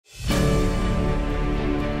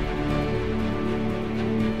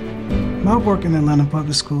My work in Atlanta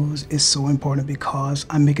Public Schools is so important because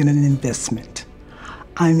I'm making an investment.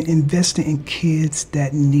 I'm investing in kids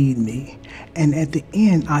that need me. And at the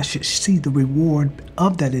end, I should see the reward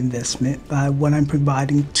of that investment by what I'm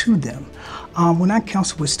providing to them. When I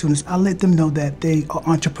counsel with students, I let them know that they are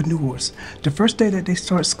entrepreneurs. The first day that they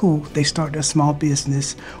start school, they start their small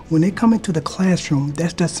business. When they come into the classroom,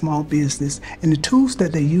 that's their small business. And the tools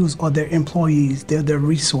that they use are their employees, they're their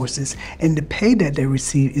resources. And the pay that they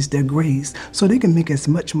receive is their grades. So they can make as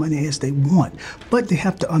much money as they want. But they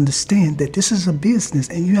have to understand that this is a business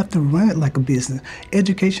and you have to run it like a business.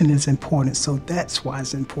 Education is important, so that's why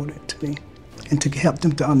it's important to me. And to help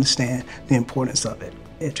them to understand the importance of it,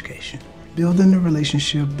 education. Building the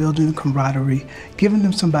relationship, building the camaraderie, giving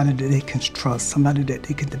them somebody that they can trust, somebody that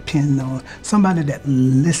they can depend on, somebody that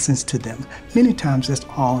listens to them. Many times that's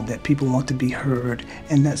all that people want, to be heard,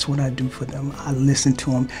 and that's what I do for them. I listen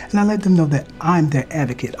to them, and I let them know that I'm their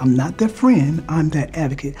advocate. I'm not their friend, I'm their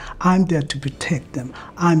advocate. I'm there to protect them.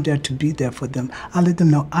 I'm there to be there for them. I let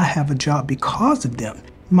them know I have a job because of them.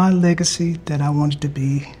 My legacy that I wanted to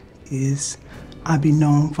be is I be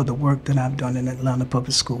known for the work that I've done in Atlanta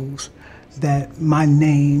Public Schools, that my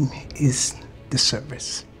name is the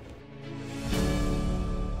service.